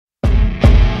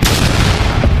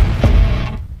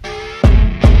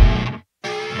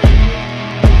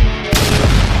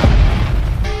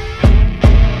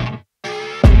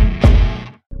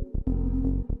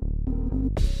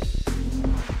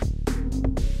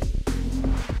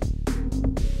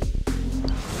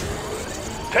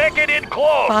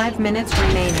close. 5 minutes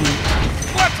remaining.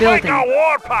 Let's Building. make a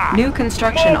warpath. New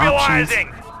construction options.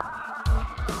 Mobilizing.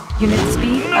 Unit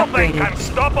speed Nothing can upgraded.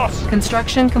 stop us.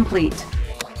 Construction complete.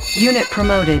 Unit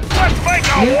promoted. Let's make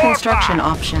a New warpath. construction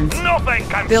options. Nothing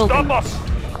can Building. stop us.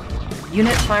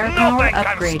 Unit firepower Nothing can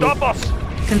upgraded. stop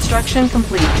us. Construction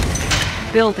complete.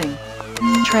 Building.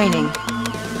 Training.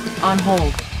 On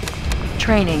hold.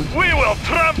 Training. We will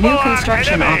trample New our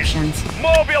construction enemies. options.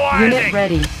 Mobilizing. Unit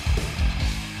ready.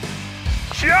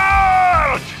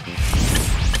 Charge!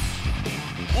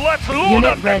 Let's load Unit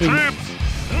up the ready. troops.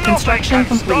 Construction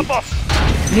Nothing can complete. stop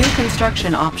us. New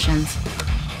construction options.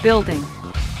 Building.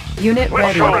 Unit Let's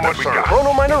ready. show 'em what we got.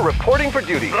 Chrono miner reporting for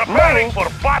duty. Preparing for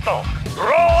battle.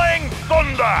 Rolling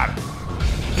thunder.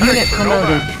 Unit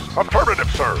promoted. Affirmative,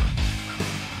 sir.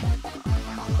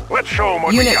 Let's show 'em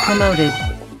what Unit we got. promoted.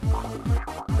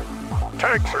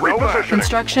 Tanks are repositioning.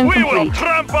 Construction We will complete.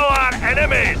 trample our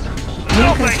enemies. New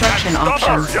Nothing construction can stop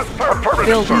options. us. Yes, sir. Affirmative,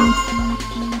 Building.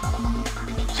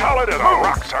 sir. Solid as a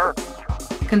rock, sir.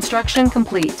 Construction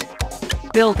complete.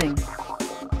 Building.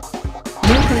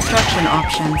 New construction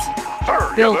options.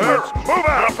 Sir, Building. yes, sir. Move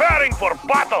out. Preparing for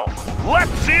battle.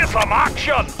 Let's see some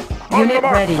action. Unit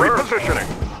ready. Repositioning.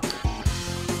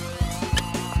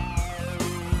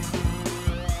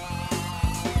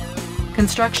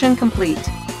 Construction complete.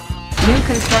 New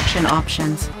construction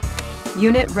options.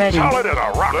 Unit ready. Solid as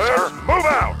a rock, sir. Move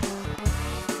out.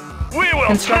 We will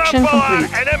Construction trample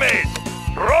complete. our enemies.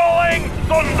 Rolling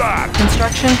thunder.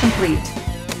 Construction complete.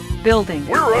 Building.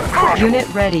 We're uncrushable. Unit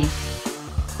ready.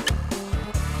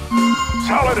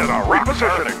 Solid as a rock,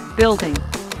 repositioning. Building.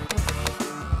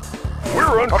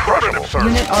 We're uncrushable, sir.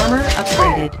 Unit armor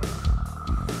upgraded.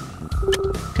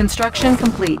 Construction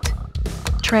complete.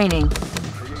 Training.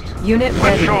 Unit Let's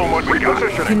ready. show 'em what we got.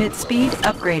 Repositioning. Unit speed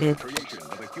upgraded.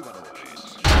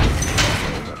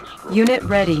 Unit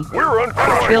ready. We're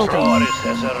uncrushable. Building.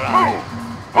 Move.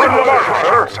 On the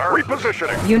mark, sir.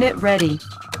 Repositioning. Unit ready.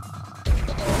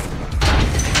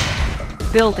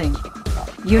 Building.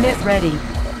 Unit ready.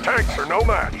 Tanks are no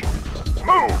match.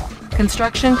 Move.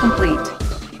 Construction complete.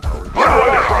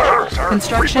 Sir.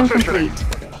 Construction Repositioning.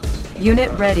 complete.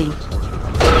 Unit ready.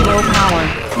 Low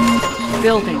power.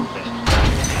 Building.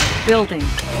 Building.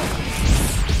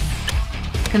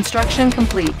 Construction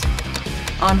complete.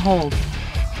 On hold.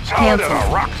 Solid as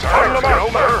Cancel. a rock, sir. On the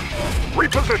mark, sir.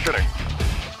 Repositioning.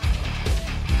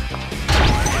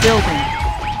 Building.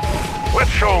 Let's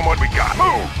show 'em what we got.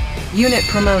 Move. Unit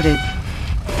promoted.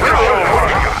 Let's show 'em what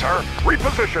we got, sir.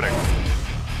 Repositioning.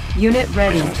 Unit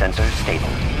ready. Sensors stable.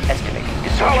 Estimating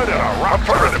Solid distortion. as a rock.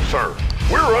 Affirmative, sir.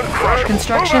 We're uncrushable.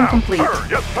 Construction Move out, complete. Sir.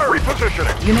 Yes, sir.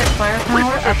 Repositioning. Unit firepower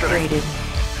Repositioning. upgraded.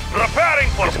 Preparing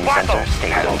for Prism battle. sensors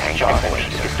stable. Tank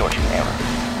estimating distortion error.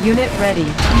 Unit ready.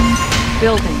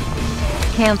 Building.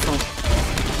 Cancelled.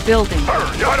 Building. Sir,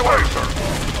 yes, right away, sir.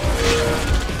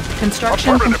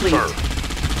 Construction Affirmative, complete. sir.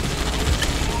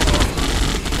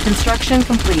 Construction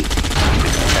complete.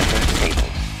 Prism sensors stable.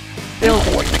 Building.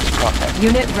 Coordinates processed.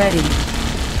 Unit ready.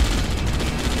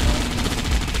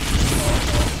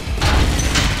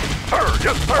 Sir,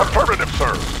 yes, sir. Affirmative,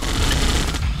 sir.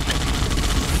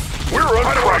 We're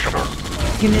uncrushable.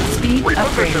 Unit speed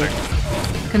Repositioning.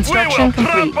 upgraded. Construction We will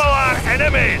complete. trample our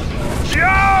enemies.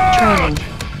 Charge! Training.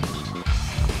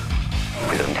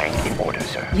 Prism tank in order,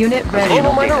 sir. Unit ready.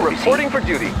 Chrono miner Data reporting for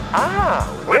duty. Ah,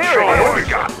 Let's there show 'em it what we is.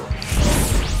 got.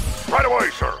 Right away,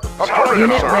 sir. Affirmative,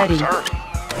 Unit sir. ready. Sir.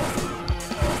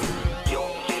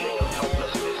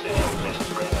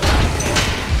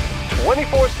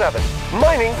 24/7.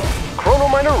 Mining. Chrono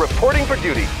miner reporting for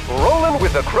duty. Rolling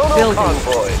with the Chrono Building.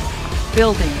 convoy.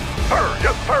 Building. Sir,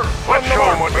 yes, sir. Let's show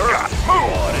 'em what we got.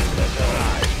 Move.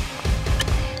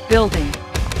 Building.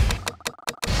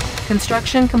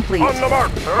 Construction complete. On the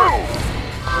mark, sir.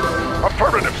 Move.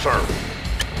 Affirmative, sir.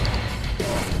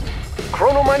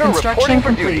 Chrono miner Construction reporting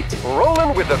for duty. complete.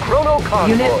 Rolling with the Chrono convoy.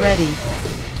 Unit ready.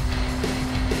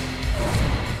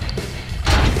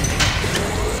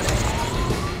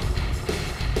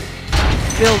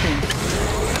 Building.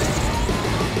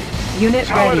 Unit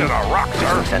Solid ready. as a rock,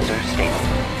 Prism sir. sensors stable.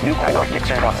 New coordinates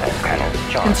processed. Panels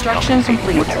charged. Construction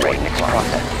complete. New coordinates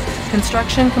processed.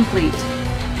 Construction complete.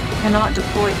 Cannot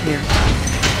deploy here.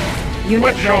 Unit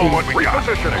Let's show 'em ready. what we got.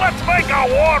 Repositioning. Let's make a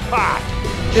warpath.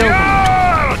 Building.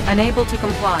 Charge! Unable to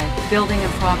comply. Building in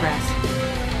progress.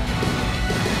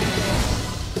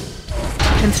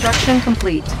 Construction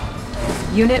complete.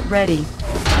 Unit ready.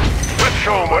 Let's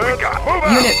show 'em what we got. Move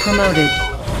out. Unit promoted.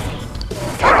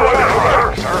 Right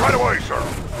away, sir. Right away, sir.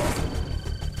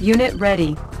 Unit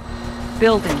ready.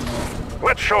 Building.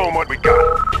 Let's show 'em what we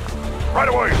got. Right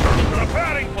away, sir.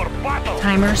 Preparing for battle.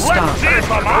 Timer Let's stop. see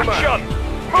some action.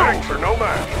 Tanks are no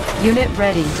match. Unit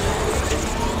ready.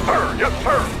 Sir, yes,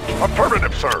 sir.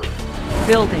 Affirmative, sir.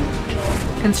 Building.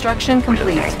 Construction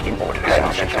complete. Tank in order. Battle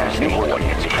sensors need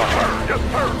coordinates processed. Yes,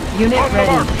 sir. Unit On the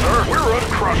ready. mark, sir. We're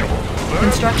uncrushable. Let's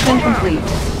Construction move out.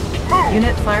 complete. Move.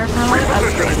 Unit firepower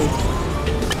upgraded.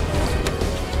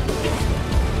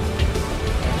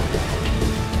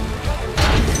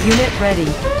 Unit ready.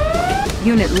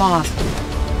 Unit lost.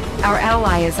 Our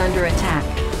ally is under attack.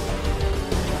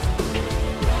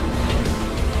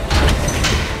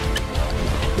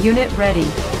 Unit ready.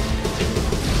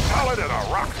 Solid in a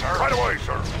rock, sir. Right away,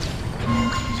 sir.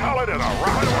 Solid in a rock.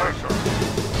 Right away, sir.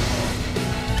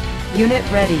 Unit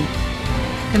ready.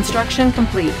 Construction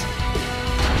complete.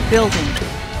 Building.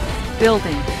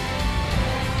 Building.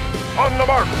 On the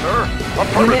mark, sir. Unit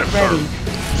Affirmative, ready.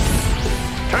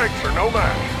 sir. Tanks are no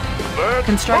match. Let's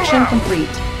Construction move out. complete.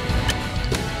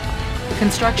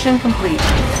 Construction complete.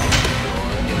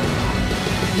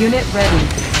 Unit ready.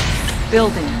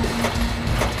 Building.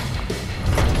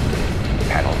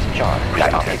 Panels charged.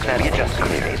 Diagnostics readjusting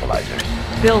stabilizers.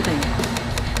 Building.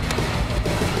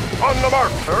 On the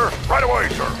mark, sir. Right away,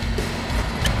 sir.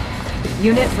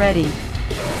 Unit ready.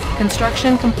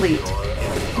 Construction complete.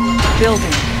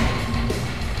 Building.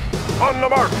 On the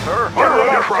mark, sir. We're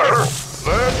under pressure.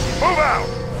 Let's move out.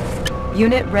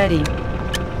 Unit ready.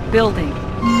 Building.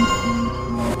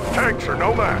 Tanks are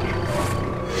no match.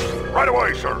 Right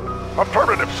away, sir.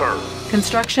 Affirmative, sir.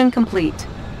 Construction complete.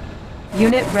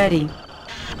 Unit ready.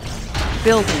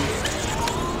 Building.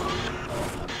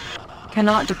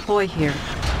 Cannot deploy here.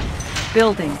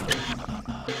 Building.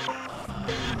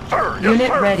 Sir, yes, Unit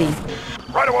sir. ready.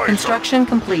 Right away, Construction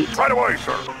complete. sir. Right away,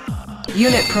 sir.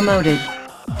 Unit promoted.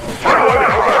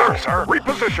 Right away, sir.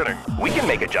 Repositioning. We can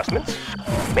make adjustments.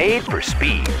 Made for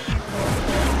speed.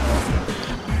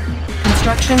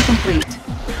 Construction complete.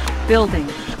 Building.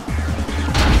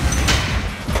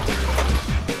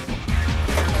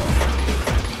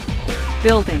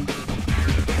 Building.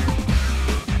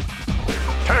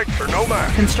 Tanks are no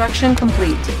match. Construction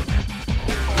complete.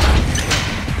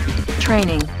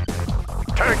 Training.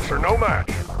 Tanks are no match.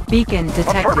 Beacon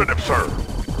detected. Affirmative, sir.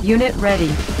 Unit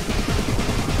ready.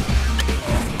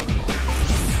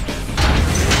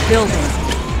 Building.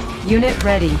 Unit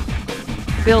ready.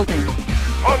 Building.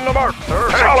 On the mark, sir.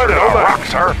 Solid in a rock,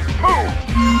 sir.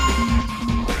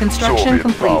 Move. Construction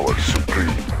complete. supreme.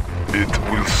 It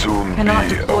will soon Cannot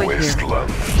be deploy a here.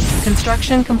 wasteland.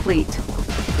 Construction complete.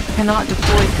 Cannot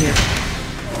deploy here.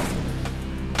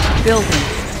 Building.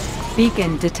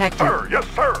 Beacon detected. Sir, yes,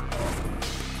 sir.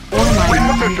 Ore miner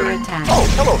under Repositioning. attack. Oh,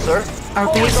 hello, sir.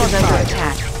 Our base is under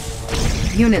attack.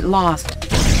 Unit lost.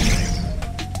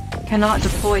 Cannot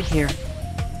deploy here.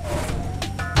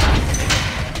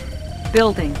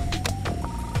 Building.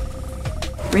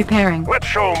 Repairing. Let's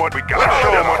show them what we got. Let's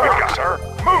show them what we got, sir.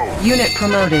 Move. Unit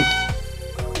promoted.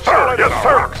 Sir,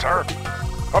 yes, sir.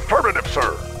 Affirmative,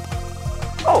 sir.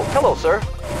 Oh, hello, sir.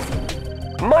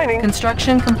 Mining.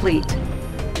 Construction complete.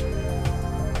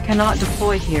 Cannot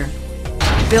deploy here.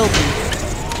 Building.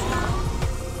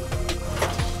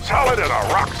 Solid in a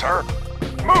rock, sir.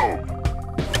 Move.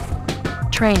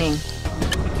 Training.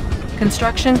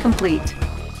 Construction complete.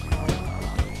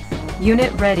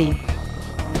 Unit ready.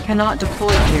 Cannot deploy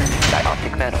here.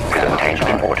 Dioptic manifold. Tank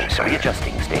in order.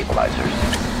 Readjusting stabilizers.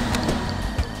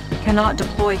 Cannot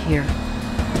deploy here.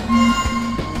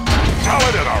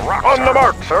 Solid in a rock, on the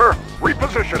mark, sir.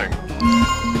 Repositioning.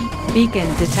 Beacon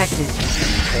detected.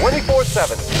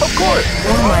 24/7. Of course.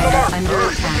 Ore On the miner mark, under sir.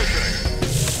 attack.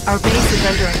 Repositioning. Our base is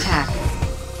under attack.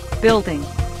 Building.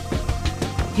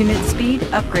 Unit speed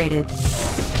upgraded.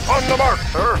 On the mark,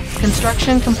 sir.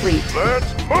 Construction complete.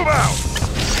 Let's move out.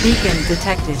 Beacon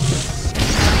detected.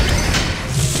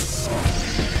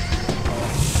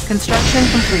 Construction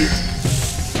complete.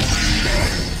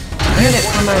 Unit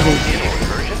promoted.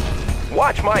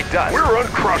 Watch my dust. We're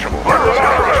uncrushable.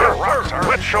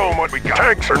 Let's show them what we got.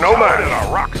 Tanks are no match. In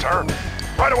a rock, sir.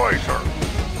 Right away, sir.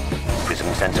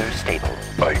 Prism sensor stable.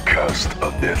 I cast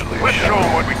a deadly Let's show them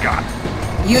shadow. what we got.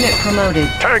 Unit promoted.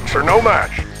 Tanks are no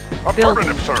match.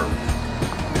 Affirmative, sir.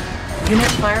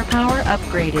 Unit firepower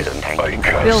upgraded. Prism tank I in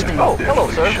cast Building. a Oh, deadly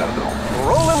hello, sir. shadow.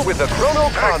 Rolling with the Chrono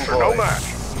Tanks are no match.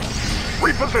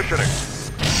 Repositioning.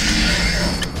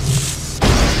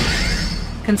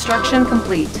 Construction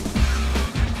complete.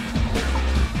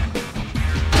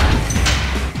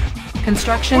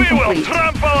 Construction We will complete.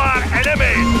 trample our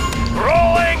enemies.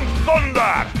 Rolling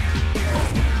thunder.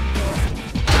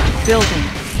 Building.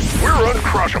 We're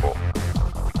uncrushable.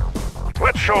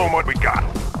 Let's show them what we got.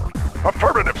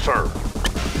 Affirmative, sir.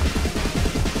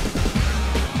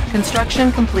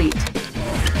 Construction complete.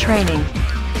 Training.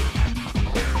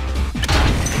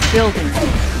 Building.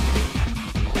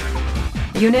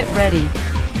 Unit ready.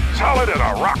 Solid as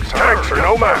a rock, sir. Tanks are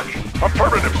no match.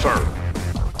 Affirmative, sir.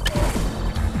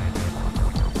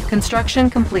 Construction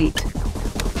complete.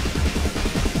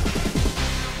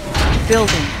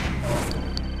 Building.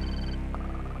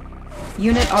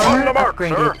 Unit On armor the mark,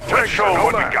 upgraded. sir. Let's show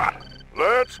what we got.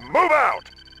 Let's move out.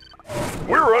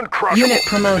 We're uncrushable. Unit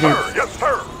promoted. Sir, yes,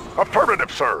 sir.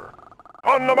 Affirmative, sir.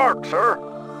 On the mark, sir.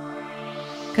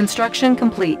 Construction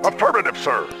complete. Affirmative,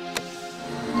 sir.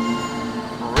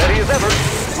 Ready as ever.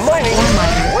 Mining. Ore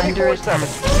miner under 24/7.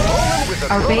 attack. With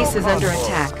the Our throttle base is under console.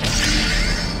 attack.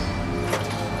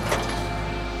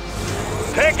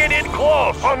 Take it in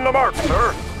close. On the mark,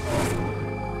 sir.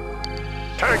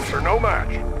 Tanks are no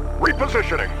match.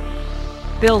 Repositioning.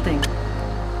 Building.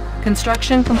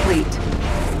 Construction complete.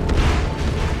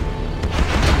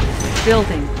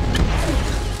 Building.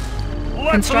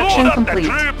 Let's Construction load up complete. the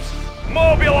troops.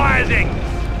 Mobilizing.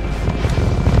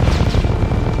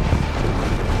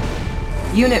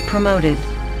 Unit promoted.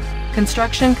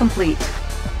 Construction complete.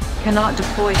 Cannot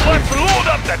deploy here. Let's load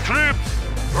up the troops.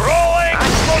 Rolling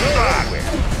thunder.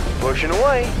 Pushing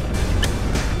away.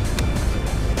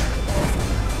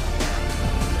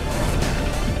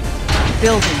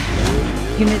 Building.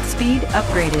 Unit speed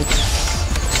upgraded.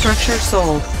 Structure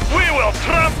sold. We will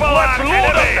trample on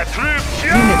enemies. Up the troops.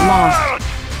 Unit lost.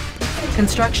 Charge!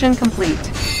 Construction complete.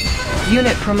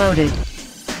 Unit promoted.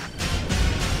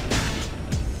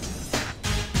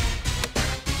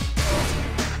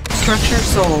 Structure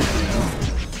sold.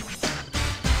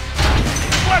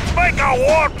 Let's make a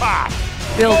warpath.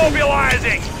 Building.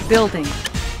 Mobilizing. Building.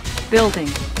 Building.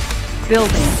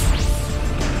 Building.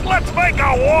 Let's make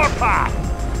a warpath.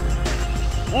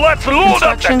 Let's load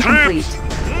up the Construction troops.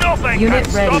 complete. Nothing Unit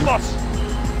can ready. stop us.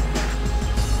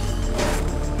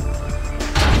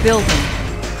 Building.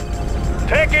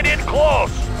 Take it in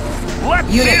close. Let's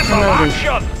Unit see some promoted.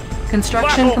 action.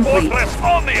 Construction Battle complete. fortress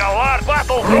on the alert.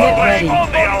 Battle Unit fortress ready.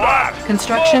 on the alert.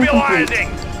 Construction complete. Mobilizing.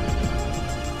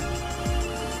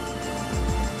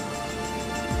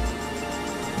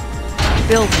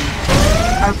 Building.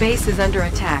 Our base is under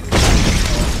attack.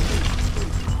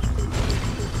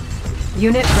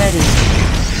 Unit ready.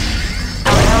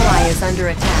 Our ally is under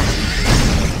attack.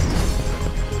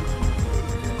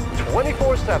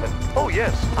 24/7. Oh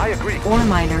yes, I agree. Ore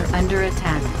miner under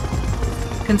attack.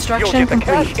 You'll Construction get the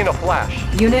cash complete. in a flash.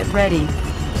 Unit ready.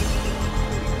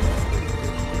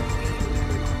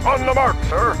 On the mark,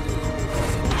 sir.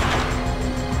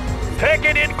 Take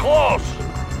it in close.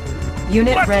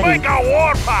 Unit Let's ready. make a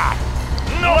warpath.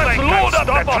 Nothing can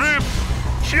stop us. Our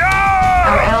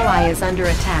Charge! ally is under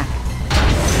attack.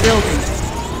 Building.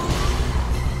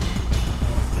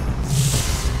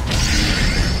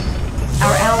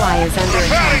 Our ally is under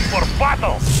Preparing attack. for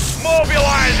battle.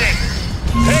 Mobilizing.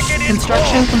 Take it in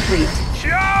Construction close. complete. Unit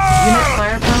Charge!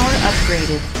 firepower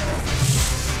upgraded.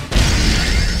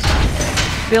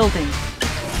 Building.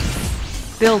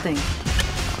 Building.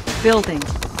 Building.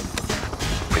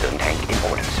 Prism tank in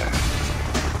order, sir.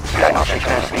 Diagnostic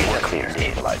transmitter clear.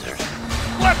 Stabilizers.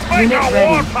 Let's make Unit a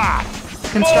ready. warpath.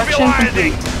 Construction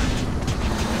Mobilizing. complete.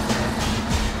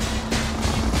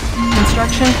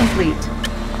 Construction complete.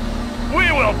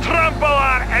 We will trample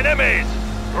our enemies.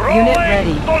 Unit Rolling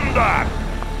ready. thunder.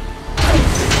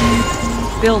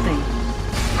 Building.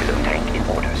 Prism tank in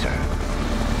order, sir.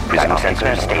 Prism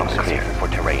sensor stable clear for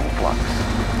terrain flux.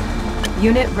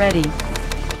 Unit ready.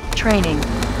 Training.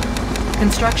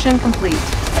 Construction complete.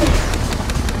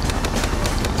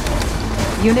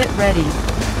 Unit ready.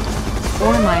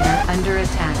 Ore miner under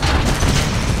attack.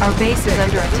 Our base is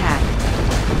under attack.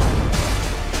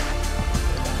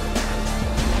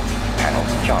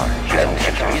 Panels charged. Prism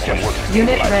sensors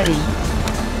Unit ready.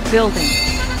 Building.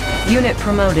 Unit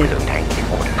promoted. Prism tank in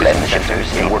order. Prism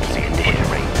sensors in working condition.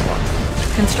 Terrain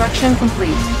flux. Construction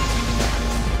complete.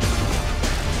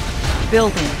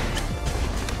 Building.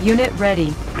 Unit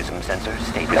ready. Prism sensor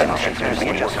stable. Prism sensors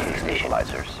in working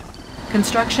stabilizers.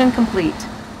 Construction complete.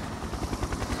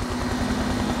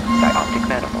 Dioptic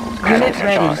manifolds. Unit Prism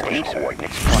ready. sensors state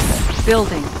coordinates plotted.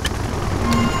 Building.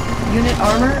 Unit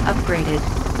armor upgraded.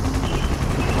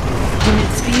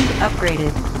 Unit speed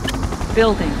upgraded.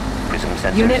 Building. Prism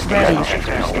sensors Unit stable. ready. Prism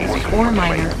sensors in working Ore terrain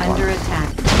miner flux. under attack.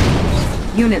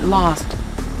 Unit lost.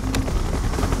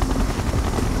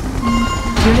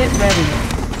 Unit ready.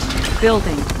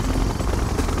 Building.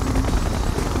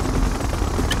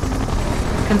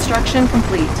 Construction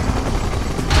complete.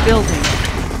 Building.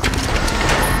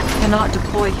 Cannot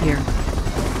deploy here.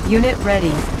 Unit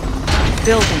ready.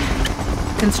 Building.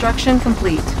 Construction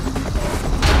complete.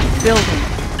 Building.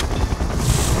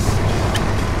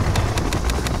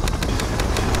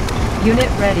 Unit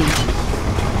ready.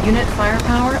 Unit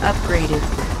firepower upgraded.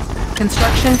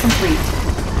 Construction complete.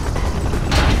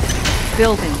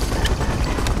 Building.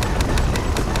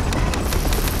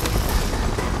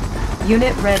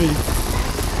 Unit ready.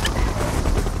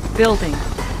 Building.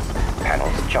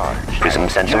 Panels charged. Prism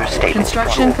sensor stable.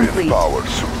 Construction complete. Power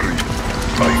supreme.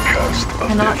 I cast a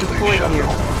Cannot deadly deploy here.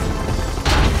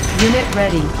 shadow. Unit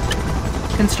ready.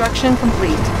 Construction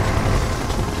complete.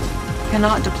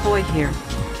 Cannot deploy here.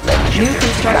 New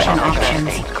construction options.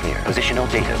 Clear.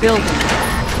 Positional data. Building.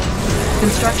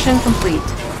 Construction complete.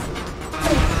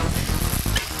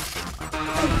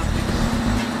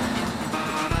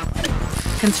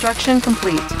 Construction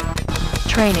complete.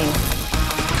 Training.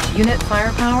 Unit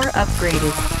firepower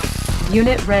upgraded.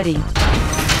 Unit ready.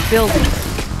 Building.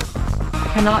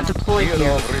 Cannot deploy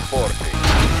here.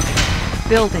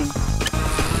 Building.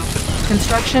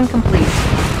 Construction complete.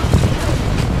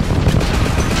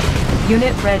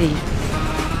 Unit ready.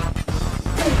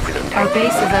 Our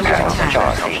base is under attack.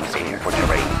 Charged for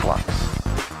terrain flux.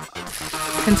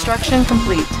 Construction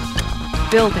complete.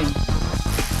 Building.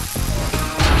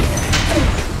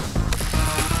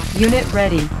 Unit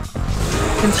ready.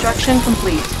 Construction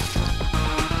complete.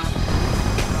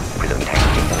 Prism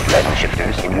tank. Lead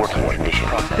shifters in working condition.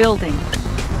 Building.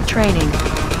 Training.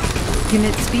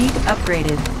 Unit speed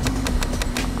upgraded.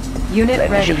 Unit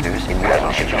Lead ready. shifters in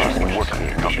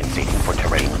working condition for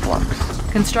terrain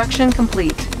flux. Construction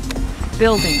complete.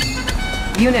 Building.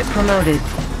 Unit promoted.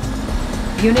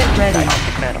 Unit ready.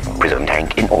 Prism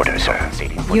tank in order, sir.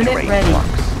 For Unit terrain ready.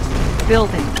 flux.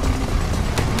 Building.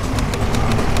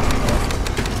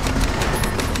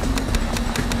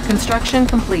 Construction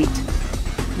complete.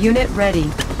 Unit ready.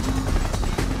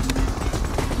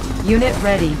 Unit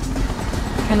ready.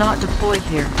 Cannot deploy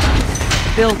here.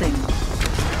 Building.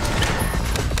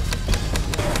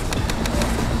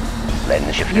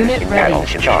 Lens shifters Unit in ready. panel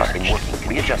charged.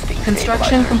 Readjusting.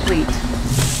 Construction stabilizer. complete.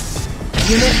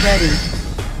 Unit ready.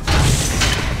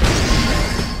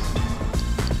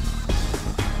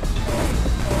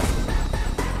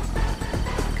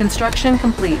 Construction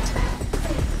complete.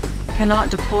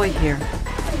 Cannot deploy here.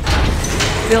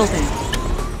 Building.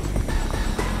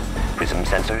 Prism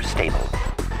sensor stable.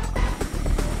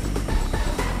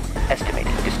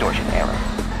 Estimated distortion error.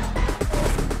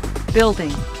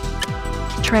 Building.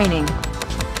 Training.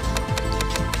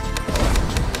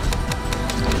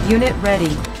 Unit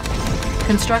ready.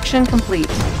 Construction complete.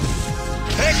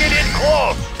 Take it in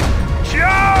close!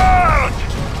 Charge!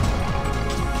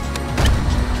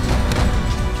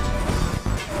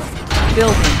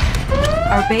 Building.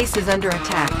 Our base is under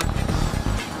attack.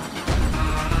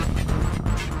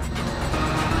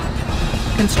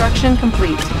 Construction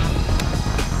complete.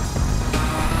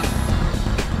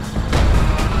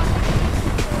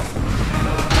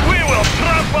 We will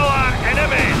trample our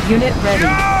enemies! Unit ready.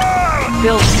 Charge!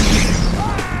 Building.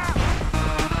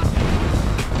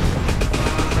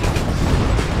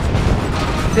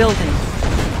 Building.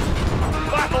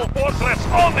 Battle fortress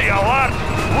on the alert!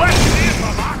 Let's see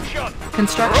some action!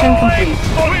 Construction Rolling complete.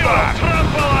 thunder! We will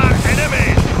trample our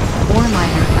enemies! Ore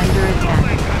miner under attack.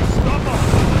 Nothing can stop us!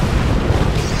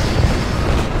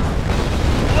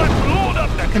 Let's load up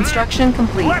the Construction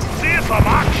complete. Let's see some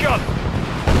action!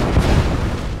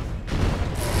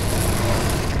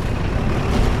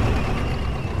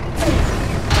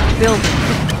 Building.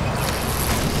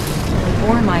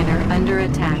 Ore miner under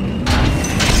attack.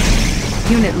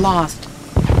 Unit lost.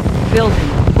 Building.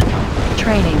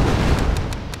 Training.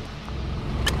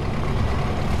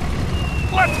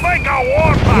 Let's make a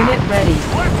warpath! Unit ready.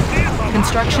 Let's see some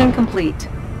Construction complete.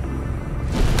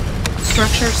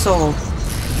 Structure sold.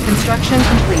 Construction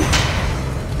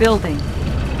complete. Building.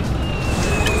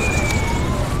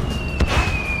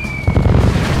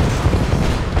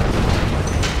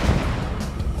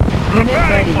 Unit Preparing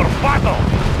ready. for battle!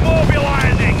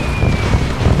 Mobilizing!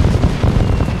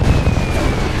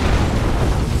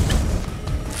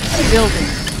 Building.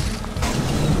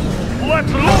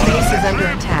 Let's Our load base up is the under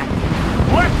troops. attack.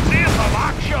 Let's see some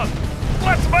action!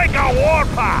 Let's make a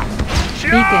warpath!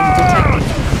 Beacon detected.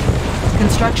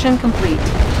 Construction complete.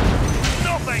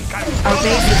 Nothing can Our stop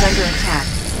base us! is under attack.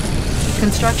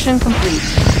 Construction complete.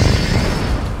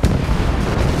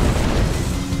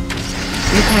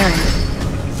 Repairing.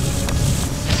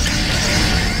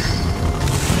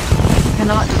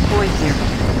 Cannot deploy here.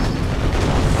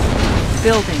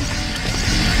 Building.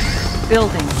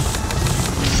 Building.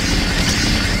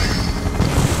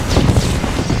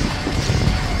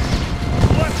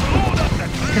 Let's load up the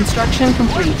troops! Construction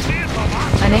complete. Let's see some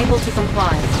action! Unable to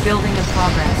comply. Building in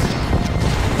progress.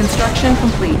 Construction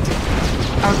complete.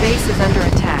 Our base is under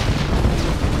attack.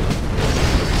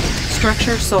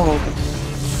 Structure sold.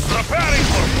 Preparing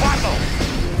for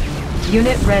battle!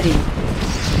 Unit ready.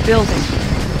 Building.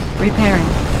 Repairing.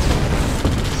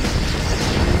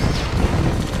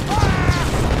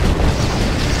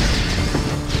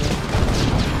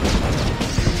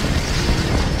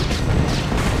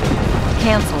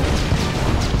 Cancel.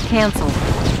 Cancel.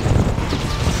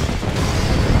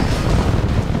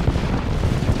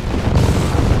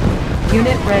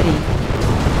 Unit ready.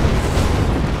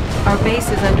 Our base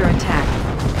is under attack.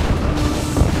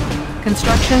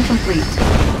 Construction complete.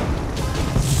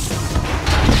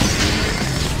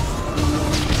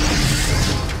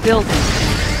 Building.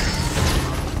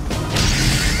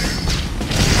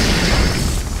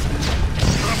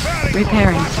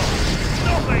 Repairing.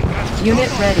 Unit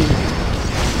ready.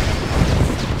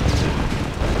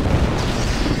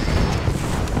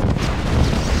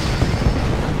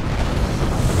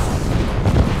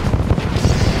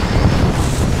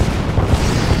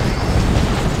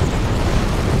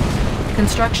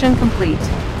 Construction complete.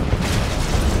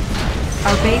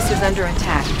 Our base is under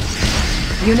attack.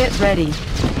 Unit ready.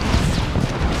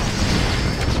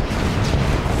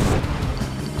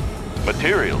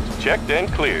 Materials checked and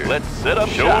cleared. Let's set up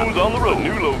shows on the road.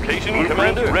 New location,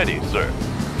 Commander. Ready, sir.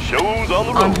 Shows on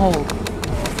the road. On hold.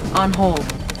 On hold.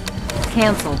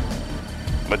 Cancel.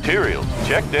 Materials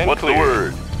checked and cleared. What's the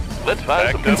word? Let's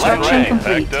find some construction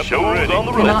complete. Shows on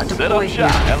the road. Cannot Set deploy up here.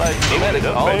 shop. Allied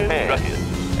schematics on hand.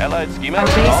 Allied Our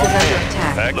schematics base on is under hand.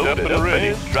 attack. Packed up and ready.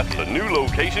 The new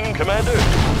location, Commander.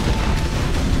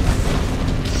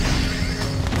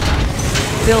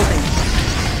 Building.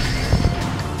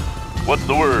 What's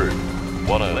the word?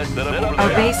 Wanna set up over Our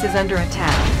there? base is under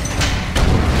attack.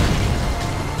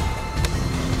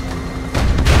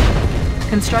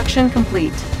 Construction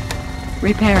complete.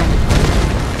 Repairing.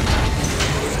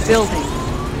 Building.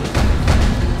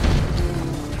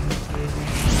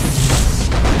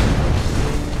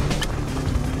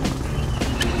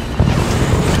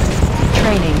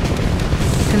 Training.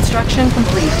 Construction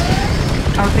complete.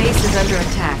 Our base is under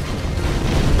attack.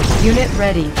 Unit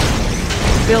ready.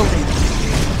 Building.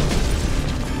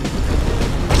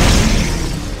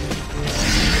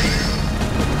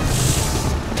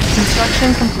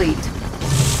 Construction complete.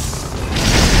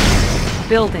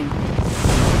 Building.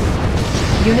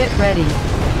 Unit ready.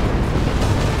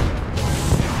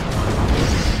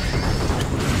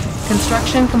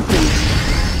 Construction complete.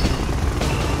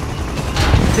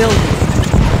 Building.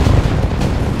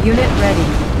 Unit ready.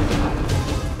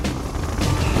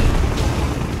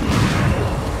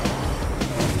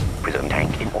 Prism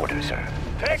tank in order, sir.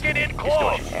 Taking it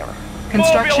close! Distortion error.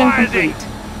 Construction Mobilizing. complete.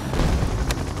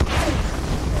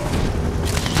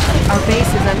 Our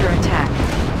base is under attack.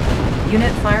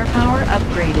 Unit firepower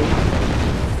upgraded.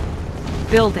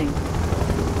 Building.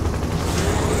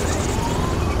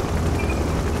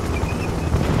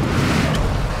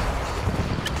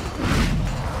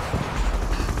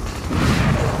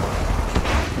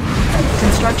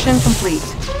 Construction complete.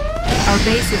 Our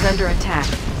base is under attack.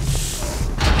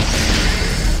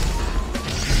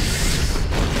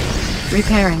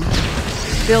 Repairing.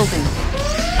 Building.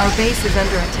 Our base is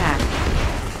under attack.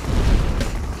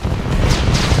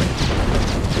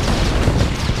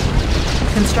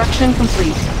 Construction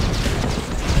complete.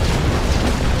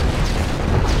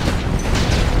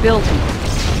 Building.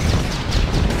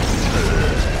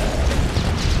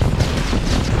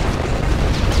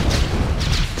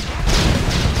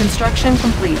 Construction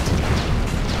complete.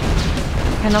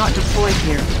 Cannot deploy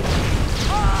here.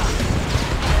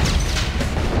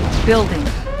 Building.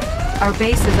 Our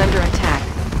base is under attack.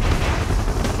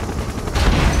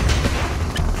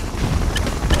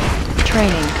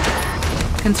 Training.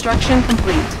 Construction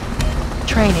complete.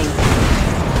 Training.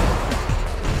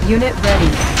 Unit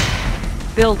ready.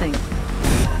 Building.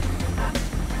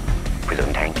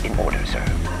 Prism tank in order, sir.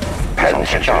 Panel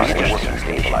sensors and working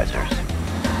stabilizers.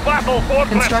 Battle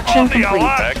fortress Construction on the complete.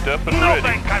 alert! Packed up and Nothing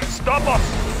ready. can stop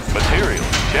us! Materials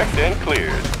checked and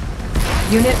cleared.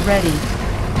 Unit ready.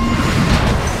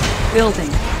 Building.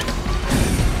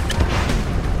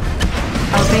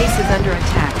 Our base is under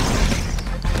attack.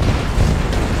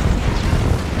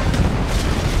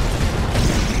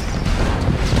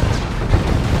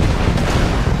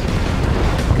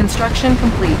 Construction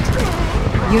complete.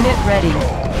 Unit ready.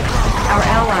 Our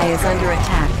ally is under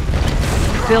attack.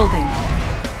 Building.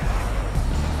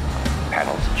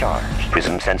 Panels charged.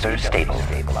 Prism sensors stable.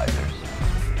 Stabilizers.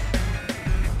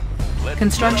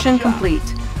 Construction complete.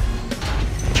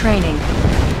 Training.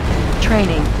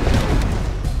 Training.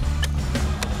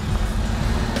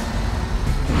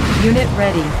 Unit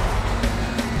ready.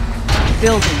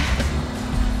 Building.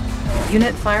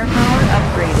 Unit firepower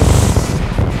upgraded.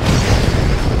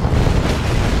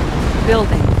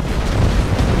 Building.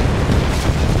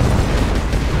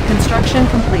 Construction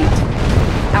complete.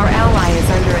 Our ally is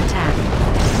under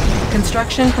attack.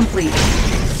 Construction complete.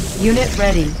 Unit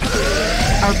ready.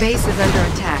 Our base is under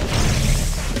attack.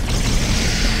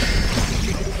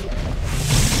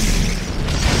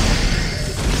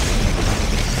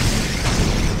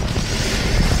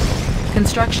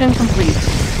 Construction complete.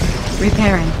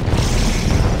 Repairing.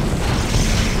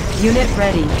 Unit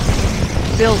ready.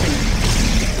 Building.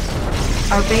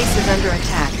 Our base is under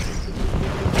attack.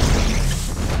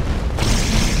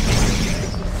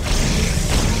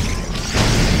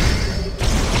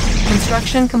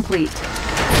 Construction complete.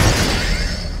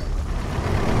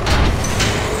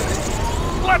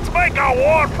 Let's make a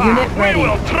warpath. Unit ready. We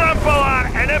will trample our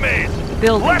enemies.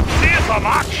 Building. Let's see some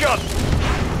action.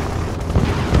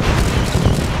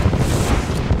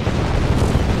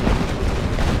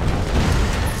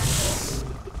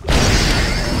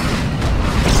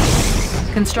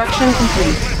 Construction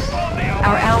complete.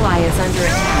 Our ally is under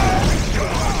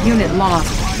attack. Unit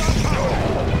lost.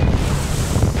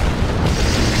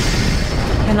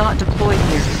 Cannot deploy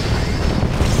here.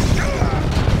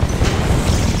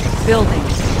 Building.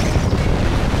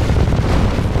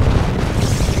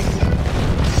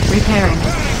 Repairing.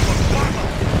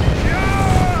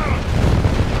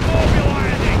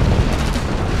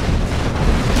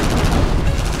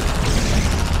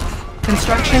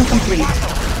 Construction complete.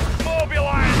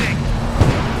 Mobilizing.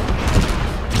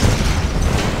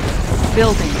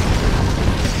 Building.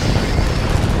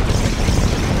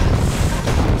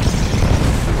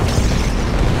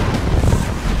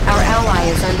 Our ally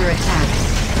is under attack.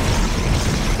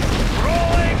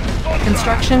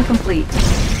 Construction complete.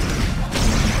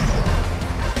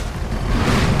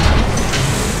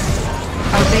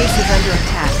 Our base is under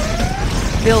attack.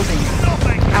 Building.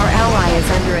 Our ally is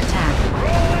under attack.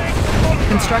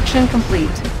 Construction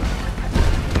complete.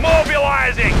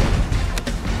 Mobilizing.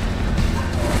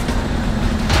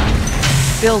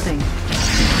 Building.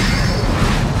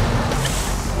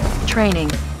 Training.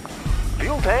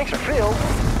 Fuel tanks are filled.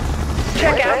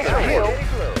 Check out the filled.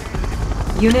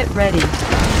 Unit ready.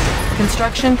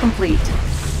 Construction complete.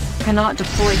 Cannot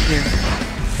deploy here.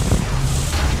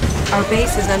 Our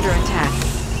base is under attack.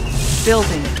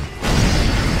 Building.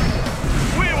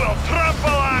 We will trample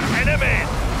our enemies.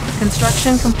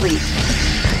 Construction complete.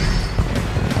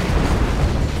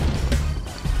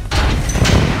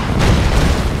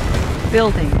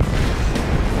 Building.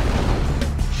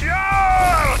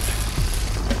 Charge!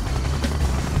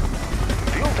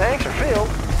 Fuel tanks are filled.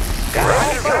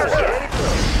 Ready to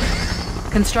go.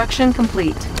 Construction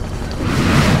complete.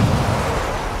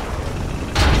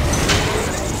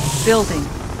 Building.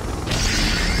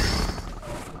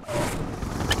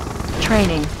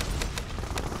 Training.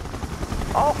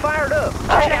 All fired up.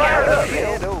 All fired up.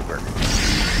 Head over.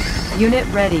 Unit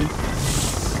ready.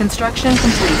 Construction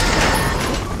complete.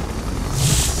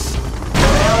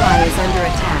 Our ally is under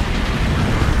attack.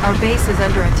 Our base is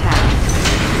under attack.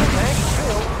 Tanks are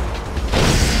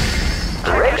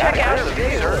filled. Ready to check out the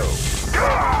diesel.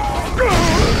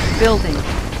 Building.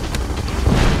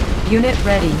 Unit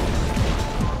ready.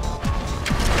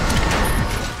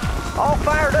 All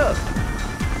fired up.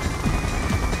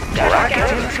 Rocket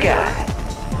to the sky.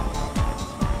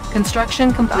 Construction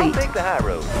I'll complete. take the high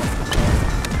road.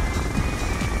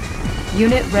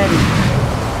 Unit ready.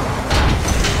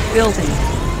 Building.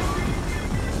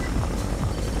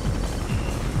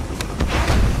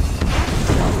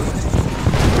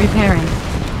 Repairing.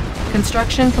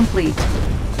 Construction complete.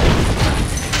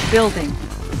 Building.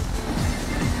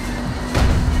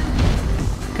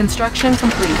 Construction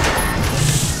complete.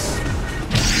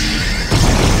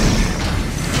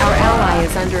 Our ally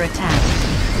is under attack.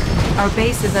 Our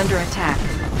base is under attack.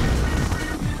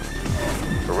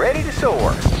 Ready to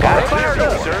soar. Got it fired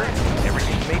up, sir.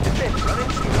 Everything's made to fit.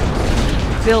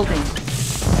 Building.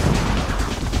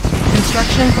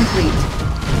 Construction complete.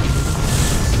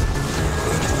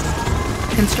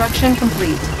 Construction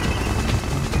complete.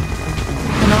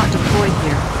 Cannot deploy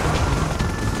here.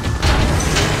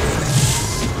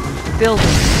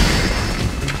 Building.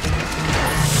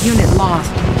 Unit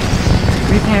lost.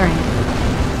 Repairing.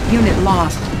 Unit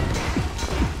lost.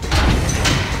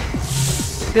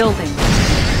 Building.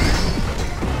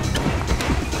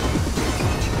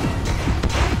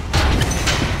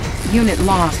 Unit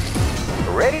lost.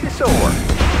 Ready to soar.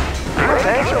 Fuel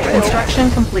tanks are filled.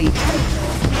 Construction complete.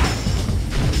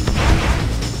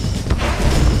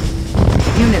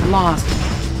 Unit lost.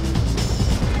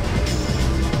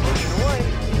 Pushing away.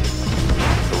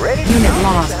 Ready to Unit go.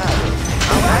 lost.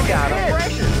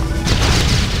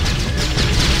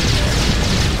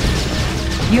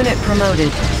 Unit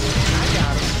promoted.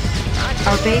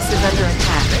 Our base is under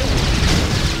attack.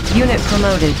 Unit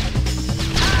promoted.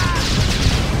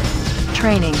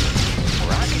 Training.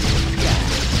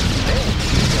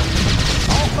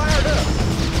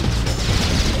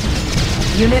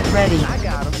 Unit ready.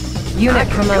 Unit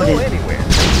promoted.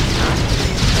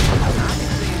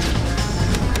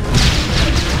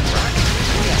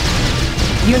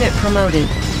 Unit promoted.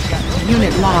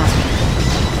 Unit lost.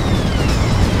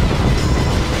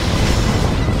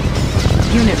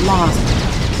 Unit lost.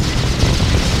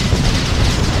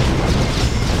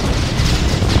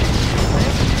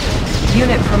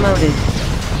 Unit promoted.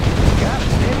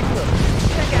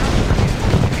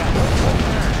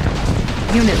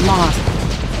 Unit lost.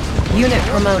 Unit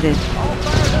promoted.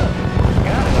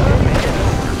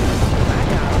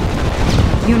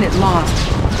 Unit lost.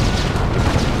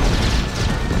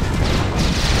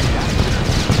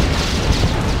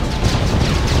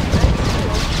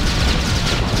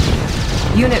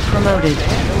 Unit promoted.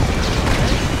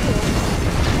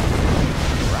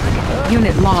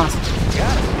 Unit lost.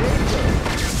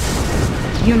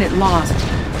 Unit lost.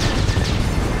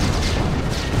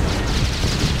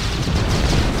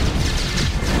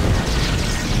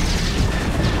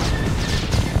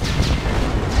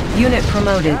 Unit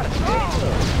promoted.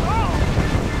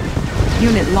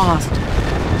 Unit lost.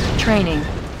 Training.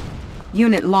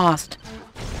 Unit lost.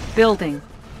 Building.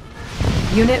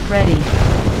 Unit ready.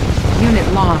 Unit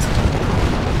lost.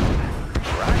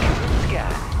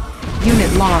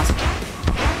 Unit lost.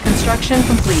 Construction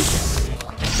complete.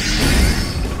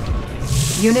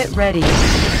 Unit ready.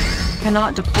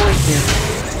 Cannot deploy here.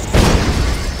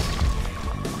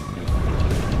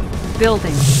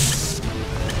 Building.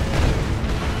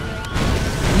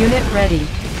 Unit ready.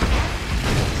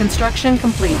 Construction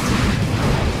complete.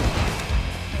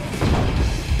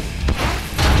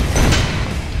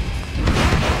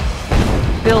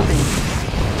 Building.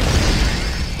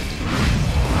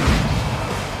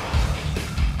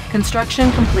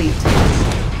 Construction complete.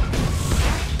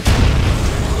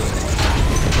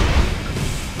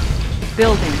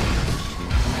 Building.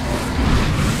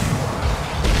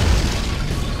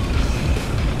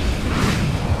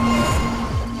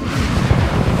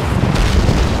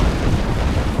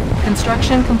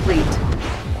 Construction complete.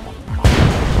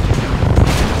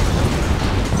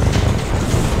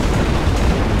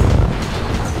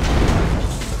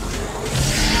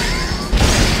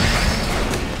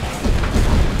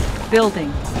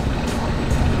 Building.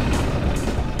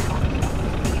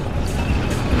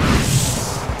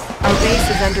 Our base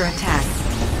is under attack.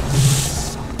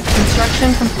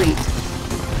 Construction complete.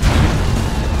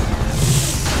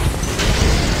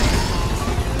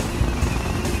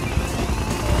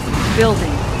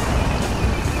 Building.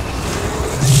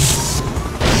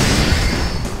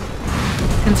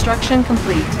 Construction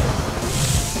complete.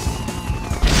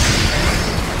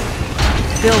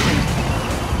 Building.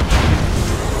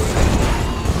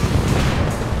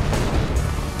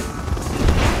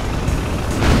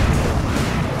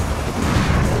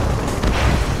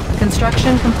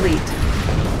 Construction complete.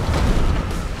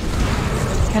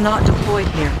 Cannot deploy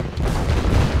here.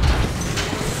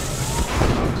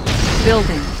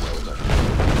 Building.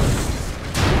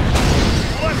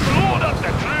 Let's load up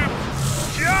the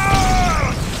troops!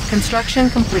 Charge! Construction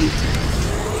complete.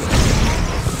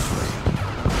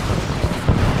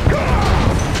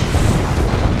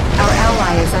 Our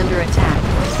ally is under attack.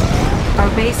 Our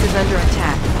base is under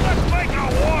attack. Let's make a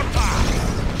warpath!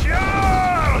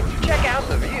 Charge! Check out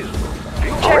the view.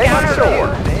 Check out the door.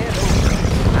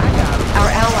 Our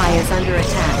ally is under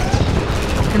attack.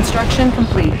 Construction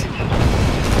complete.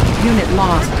 Unit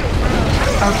lost.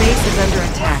 Our base is under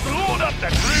attack. Load up the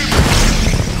troops!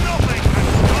 Nothing can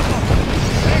stop us!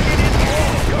 Take it in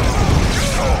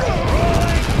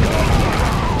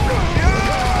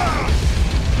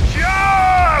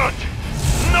Charge! Charge!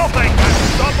 Nothing can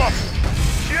stop us!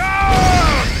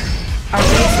 Charge! Our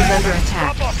base is under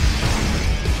attack. Stop us!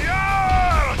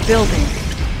 Charge! Building.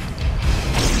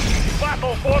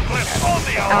 Battle forklift on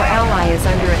the Our ally is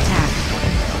under attack.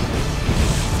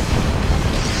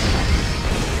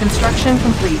 Construction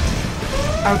complete.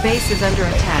 Our base is under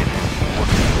attack.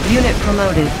 Unit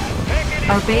promoted.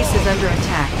 Our base is under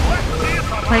attack.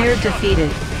 Player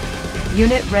defeated.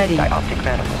 Unit ready. Dioptic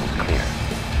manifold clear.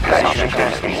 Dioptic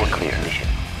manifold clear. Mission.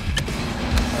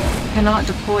 Cannot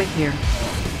deploy here.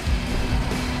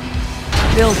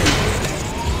 Building.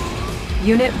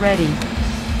 Unit ready.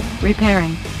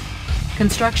 Repairing.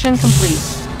 Construction complete.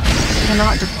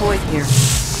 Cannot deploy here.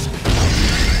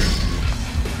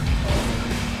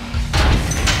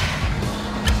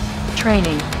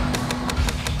 Training.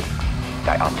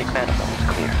 Dioptic manifolds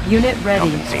clear. Unit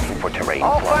ready. Compensating for terrain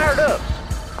All flux. fired up.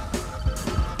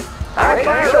 I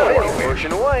fired up.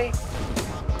 Pushing away.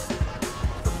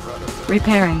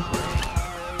 Repairing.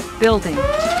 Building.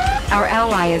 Our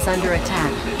ally is under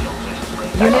attack.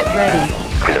 Unit ready.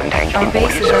 Prism tank Our in base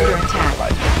order, is sir. under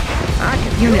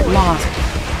attack. Unit lost.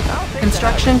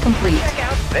 Construction complete.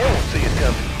 They won't see us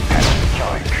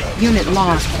coming. Unit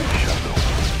lost.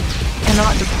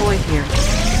 Cannot deploy here.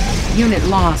 Unit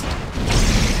lost.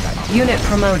 Unit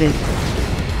promoted.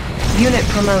 Unit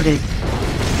promoted.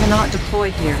 Cannot deploy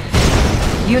here.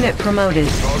 Unit promoted.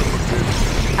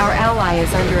 Our ally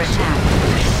is under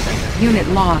attack. Unit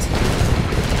lost.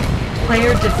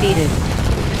 Player defeated.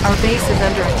 Our base is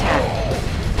under attack.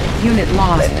 Unit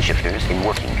lost. Lens shifters in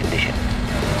working condition.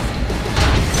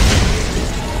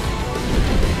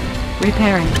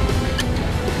 Repairing.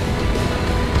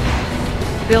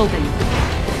 Building.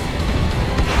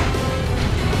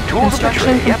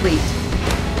 Construction complete.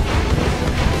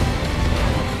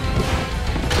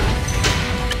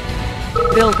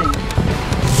 Building.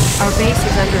 Our base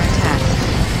is under attack.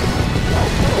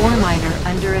 Ore miner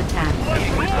under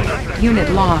attack. Unit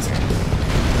lost.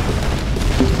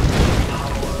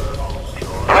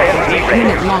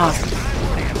 Unit lost.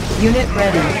 Unit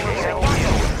ready.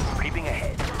 Creeping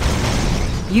ahead.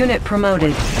 Unit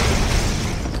promoted.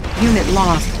 Unit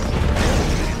lost.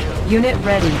 Unit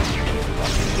ready.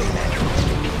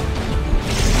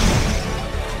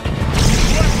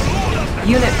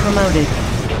 Unit promoted.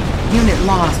 Unit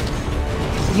lost.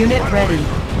 Unit ready.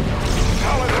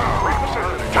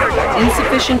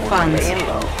 Insufficient funds.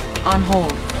 On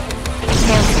hold.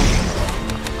 Cancel.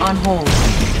 On hold.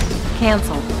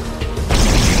 Cancel.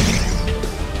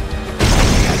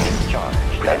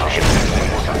 Lens shifters.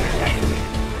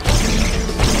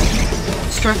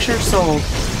 Structure sold.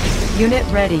 Unit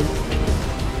ready.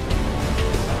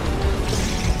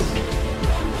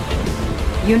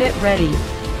 Unit ready.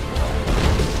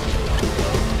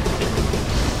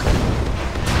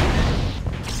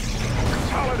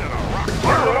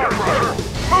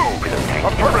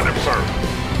 Affirmative, sir.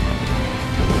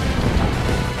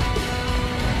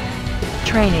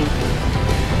 Training.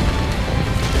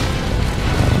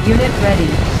 Unit ready.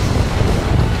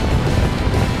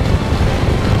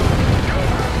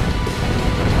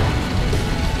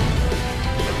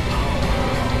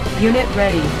 Unit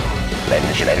ready.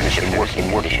 Lens shifters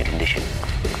in working condition.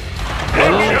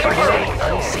 Lens are staying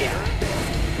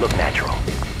unsafe. Look natural.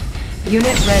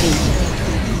 Unit ready.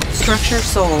 Structure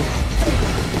sold.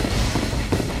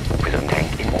 Prism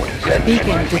tank in order.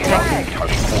 Beacon detected.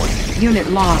 Target coordinates. Unit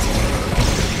lost.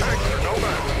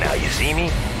 Now you see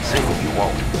me? Soon you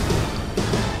won't.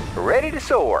 Ready to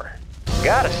soar.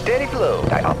 Got a steady flow.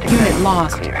 Dioptic Unit manifolds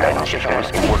lost. clear. Lens shifters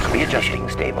in work readjusting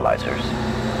stabilizers.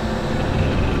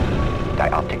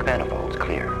 Dioptic manifolds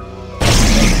clear.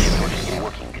 Lens shifters in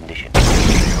working condition.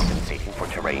 Compensating for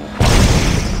terrain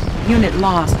flux. Unit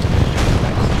lost.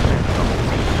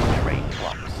 Terrain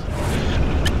flux.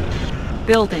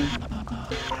 Building.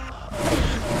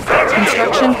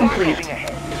 Construction complete. Moving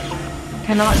ahead.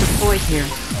 Cannot deploy here.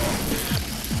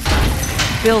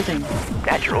 Building.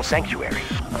 Natural sanctuary.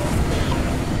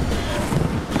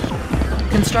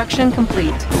 Construction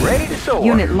complete. Ready to soar.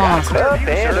 Unit lost. Up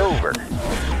and over.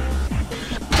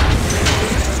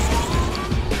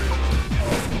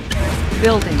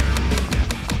 Building.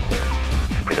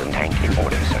 Prism tank in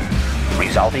order, sir.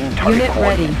 Resolving target Unit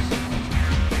ready. coordinates.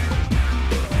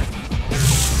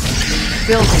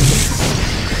 Building.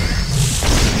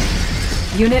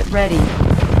 Unit ready.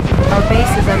 Our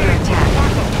base is under attack.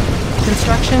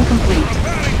 Construction complete.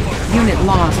 Unit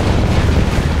lost.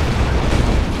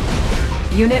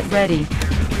 Unit ready.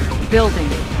 Building.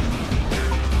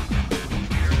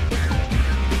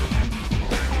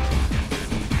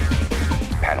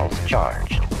 Panels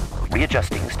charged.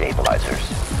 Readjusting stabilizers.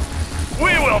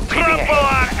 We will trample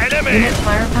our Unit enemies.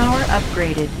 firepower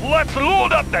upgraded. Let's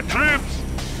load up the troops.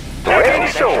 Ready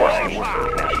to soar.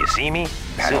 Now you see me?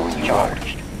 Panels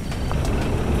charged.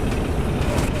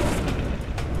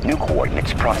 New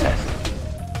coordinates processed.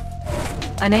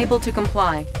 Unable to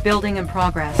comply. Building in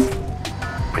progress.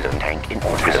 Prism tank in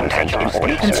order. Prism tank in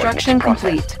order. Construction Coordinates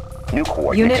complete. processed. New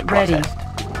coordinates Unit ready. processed.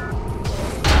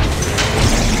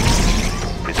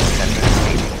 Prism sensor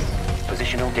stable.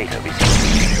 Positional data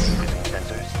received. Prism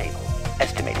sensor stable.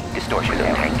 Estimating distortion.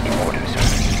 Prism tank in order, sir.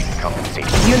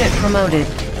 Compensating. Unit promoted.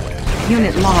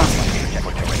 Unit lost.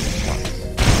 For terrain flux.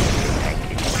 Tank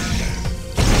in order, sir.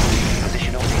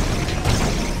 Positional data received.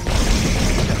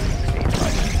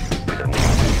 Prism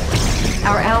tank in order.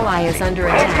 Our ally is under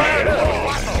attack.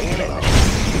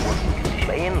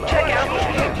 Laying low. Check out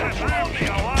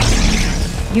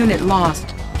Unit lost.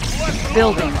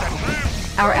 Building.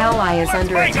 Our ally is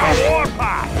under Make a attack.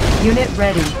 warpath! Unit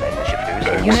ready.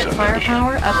 Shifters. Unit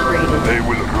firepower upgraded. They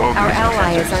will love Our this.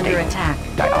 ally is under attack.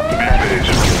 Dioptic Be manifold.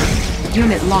 patient.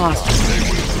 Unit lost.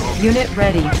 Unit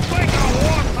ready. Make a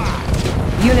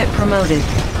warpath! Unit promoted.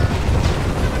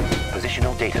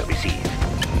 Positional data received.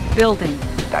 Building.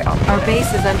 Dioptic Our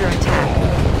base is under attack.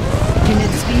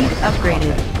 Unit speed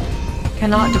upgraded.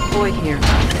 Cannot deploy here.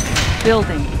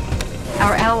 Building.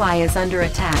 Our ally is under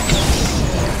attack.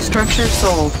 Structure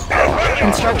sold.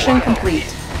 Construction complete.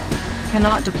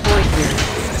 Cannot deploy here.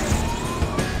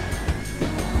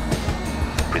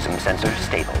 Prism sensor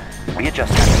stable.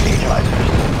 Readjusting stabilizers.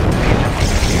 Readjusting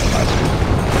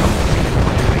stabilizers.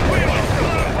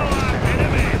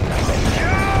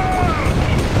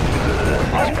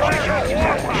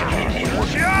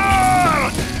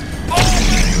 Charge!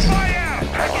 Open fire!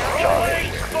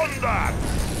 Thunder!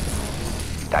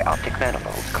 Dioptic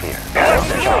manifolds clear.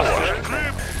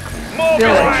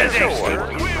 Mobilizing!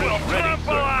 We will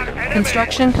trample on enemies!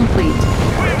 Construction complete. We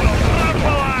will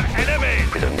trample on enemies!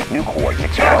 Prism new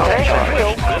coordinates. On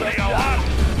the alarm!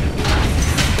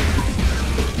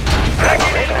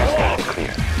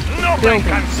 Clear. Nothing Building.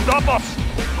 can stop us!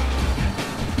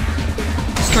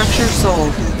 Structure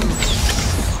sold.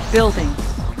 Building.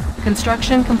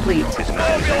 Construction complete.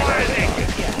 Mobilizing!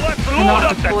 Let's load Cannot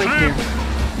up the deploy here. troops!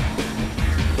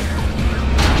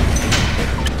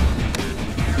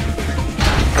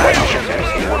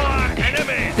 Trample on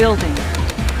enemies! Building.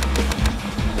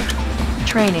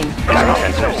 Training.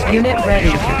 Sensors. Unit ready.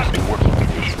 In working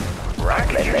condition.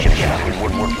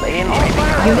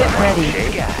 Unit ready.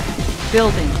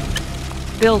 Building.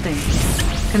 Building.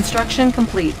 Construction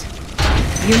complete.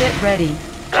 Unit ready.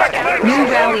 New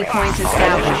rally point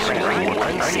established.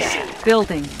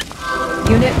 Building.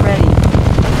 Unit ready.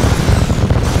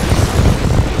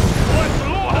 Let's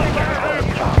load up the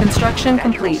troops! Construction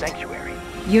complete. Sanctuary.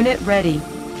 Unit ready.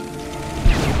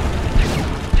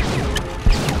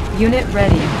 Unit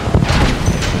ready.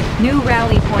 New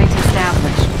rally point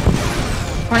established.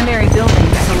 Primary building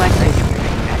selected.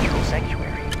 Natural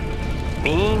sanctuary.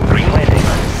 Mean green landing.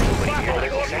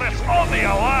 Let's on the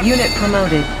alarm! Unit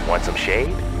promoted. Want some shade?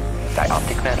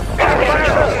 Dioptic manifold. On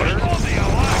the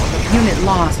alarm! Unit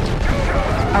lost.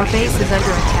 Our base is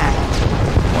under attack.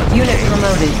 Unit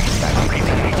promoted.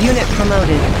 Unit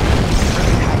promoted.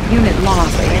 Unit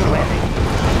lost.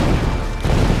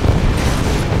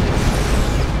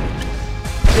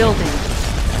 Building.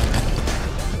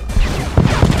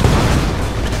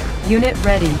 Unit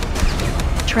ready.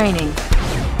 Training.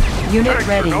 Unit Tanks are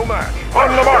ready. no match.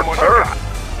 On the mark, sir.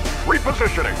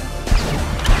 Repositioning.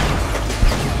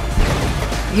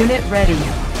 Unit ready.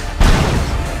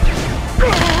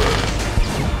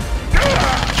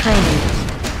 Training.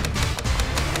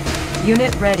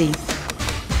 Unit ready.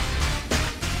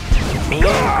 Mean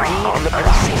green on the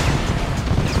proceed.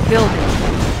 Building.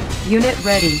 Unit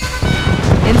ready.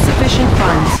 Insufficient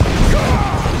funds.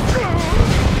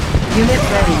 Unit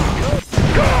ready.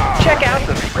 Check out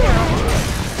the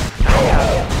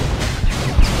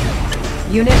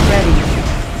Unit ready.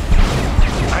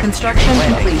 Construction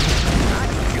complete.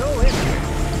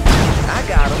 I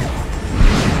got him.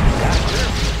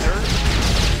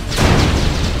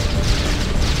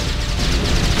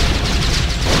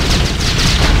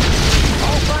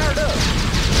 All fired up.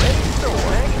 Ready to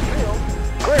soar.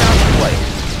 Clear out the place.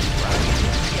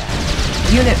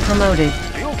 Unit promoted.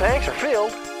 Fuel tanks are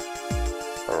filled.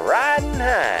 Riding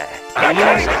high.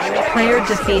 Player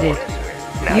defeated.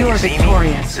 Now You are see me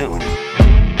victorious. soon.